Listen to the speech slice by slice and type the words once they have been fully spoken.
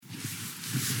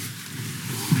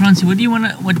Francie, what do you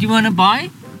wanna buy?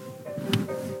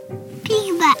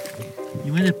 Piggy bank.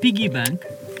 You want a piggy bank?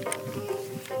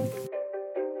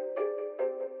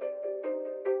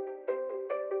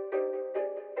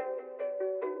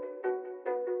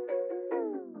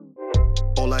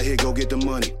 All I hear, go get the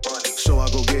money. So I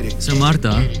go get it. So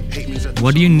Marta,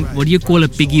 what do you call a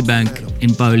piggy bank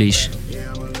in Polish?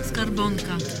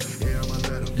 Skarbonka.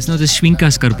 It's not a świnka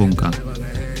skarbonka.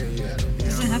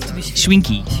 Doesn't have to be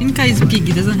Świnki. Świnka is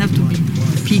piggy, doesn't have to be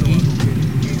piggy.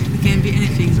 It can be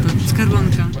anything, but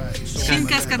skarbonka.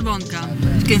 Świnka skarbonka.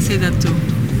 You can say that too.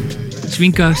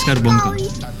 Świnka skarbonka.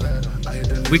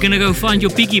 We're gonna go find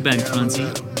your piggy bank, Francie.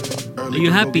 Are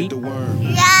you happy?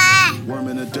 Yeah. Worm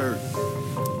in the dirt.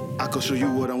 I can show you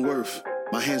what I'm worth.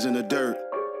 My hands in the dirt.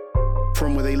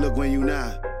 From where they look when you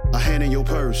nod. A hand in your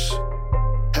purse.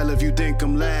 Hell if you think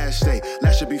I'm last, hey,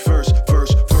 last should be first.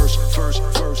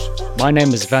 My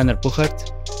name is Werner Puchert,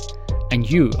 and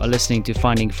you are listening to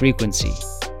Finding Frequency.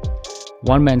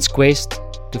 One man's quest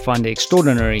to find the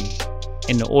extraordinary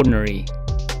in the ordinary,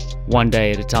 one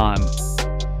day at a time.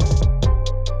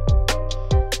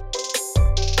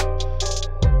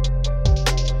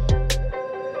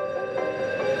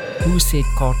 Who said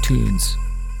cartoons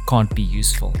can't be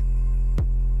useful?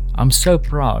 I'm so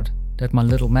proud that my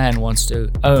little man wants to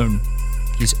own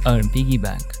his own piggy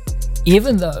bank,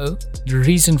 even though the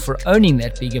reason for owning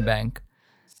that piggy bank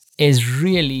is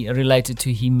really related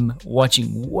to him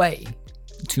watching way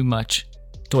too much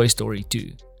Toy Story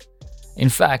 2. In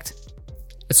fact,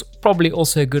 it's probably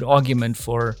also a good argument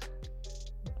for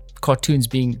cartoons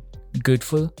being good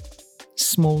for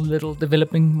small little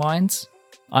developing minds.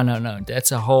 I don't know,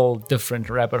 that's a whole different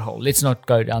rabbit hole. Let's not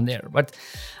go down there. But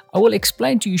I will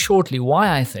explain to you shortly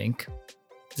why I think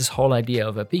this whole idea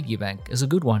of a piggy bank is a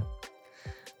good one.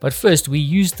 But first, we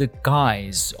use the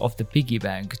guise of the piggy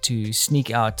bank to sneak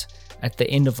out at the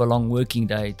end of a long working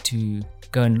day to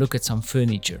go and look at some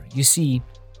furniture. You see,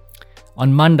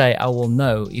 on Monday I will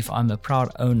know if I'm a proud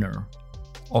owner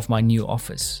of my new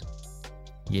office.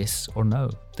 Yes or no,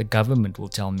 the government will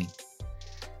tell me.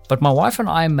 But my wife and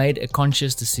I made a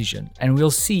conscious decision, and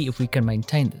we'll see if we can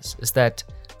maintain this, is that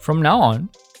from now on,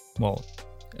 well,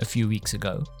 a few weeks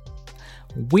ago,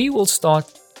 we will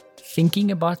start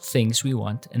thinking about things we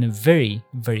want in a very,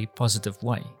 very positive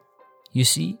way. You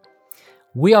see,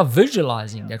 we are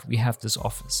visualizing that we have this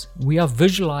office. We are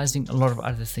visualizing a lot of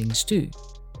other things too.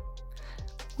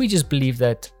 We just believe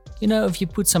that, if you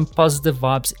put some positive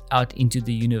vibes out into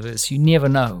the universe, you never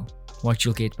know what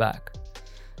you'll get back.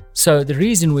 So the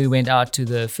reason we went out to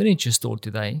the furniture store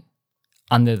today,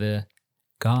 under the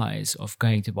guise of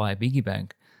going to buy a piggy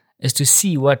bank, is to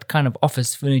see what kind of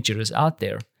office furniture is out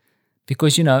there.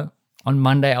 Because, on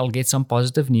Monday I'll get some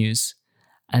positive news,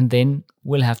 and then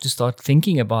we'll have to start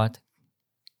thinking about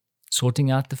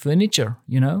sorting out the furniture,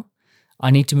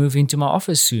 I need to move into my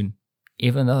office soon,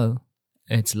 even though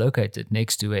it's located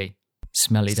next to a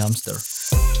smelly dumpster.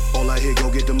 All I hear, go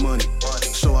get the money.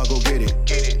 So I go get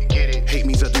it. Hate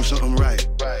means I do something right.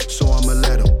 So I'ma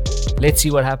let them. Let's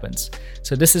see what happens.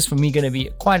 So this is for me going to be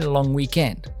quite a long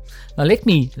weekend. Now let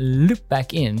me loop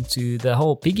back into the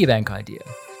whole piggy bank idea.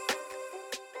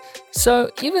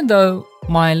 So even though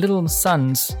my little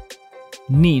son's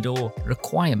need or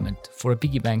requirement for a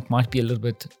piggy bank might be a little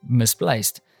bit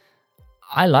misplaced,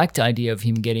 I like the idea of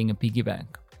him getting a piggy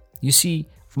bank. You see,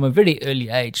 from a very early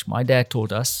age, my dad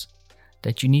taught us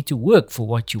that you need to work for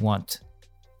what you want.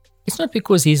 It's not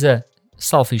because he's a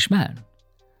selfish man.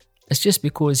 It's just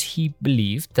because he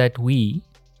believed that we,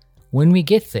 when we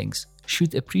get things,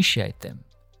 should appreciate them.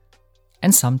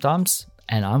 And sometimes,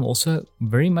 and I'm also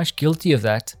very much guilty of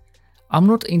that, I'm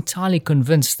not entirely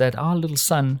convinced that our little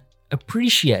son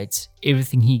appreciates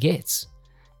everything he gets.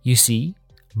 You see,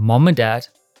 mom and dad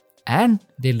and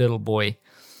their little boy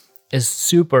is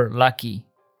super lucky,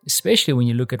 especially when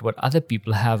you look at what other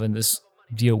people have in this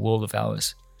dear world of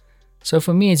ours. So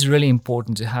for me, it's really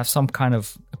important to have some kind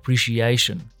of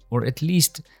appreciation, or at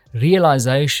least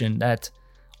realization that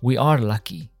we are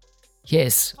lucky.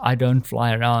 Yes, I don't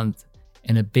fly around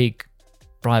in a big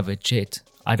private jet.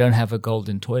 I don't have a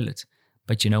golden toilet.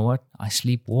 But you know what? I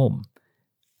sleep warm.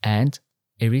 And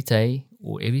every day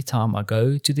or every time I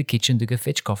go to the kitchen to go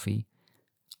fetch coffee,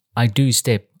 I do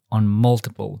step on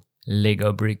multiple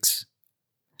Lego bricks.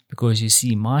 Because you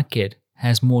see, my kid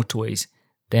has more toys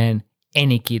than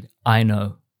any kid I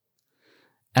know.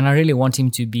 And I really want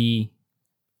him to be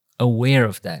aware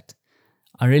of that.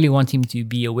 I really want him to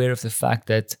be aware of the fact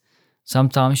that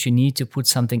sometimes you need to put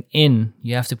something in.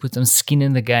 You have to put some skin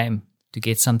in the game to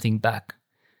get something back.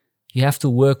 You have to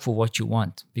work for what you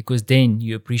want, because then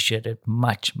you appreciate it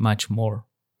much, much more.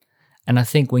 And I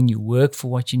think when you work for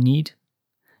what you need,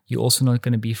 you're also not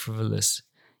going to be frivolous.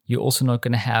 You're also not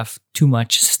going to have too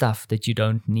much stuff that you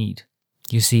don't need.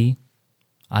 You see,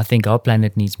 I think our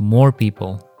planet needs more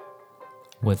people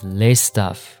with less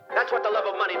stuff. That's what the love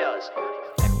of money does.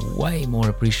 And way more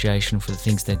appreciation for the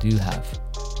things they do have.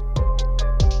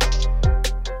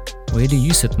 Where do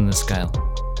you sit on the scale?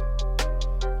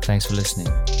 Thanks for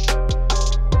listening.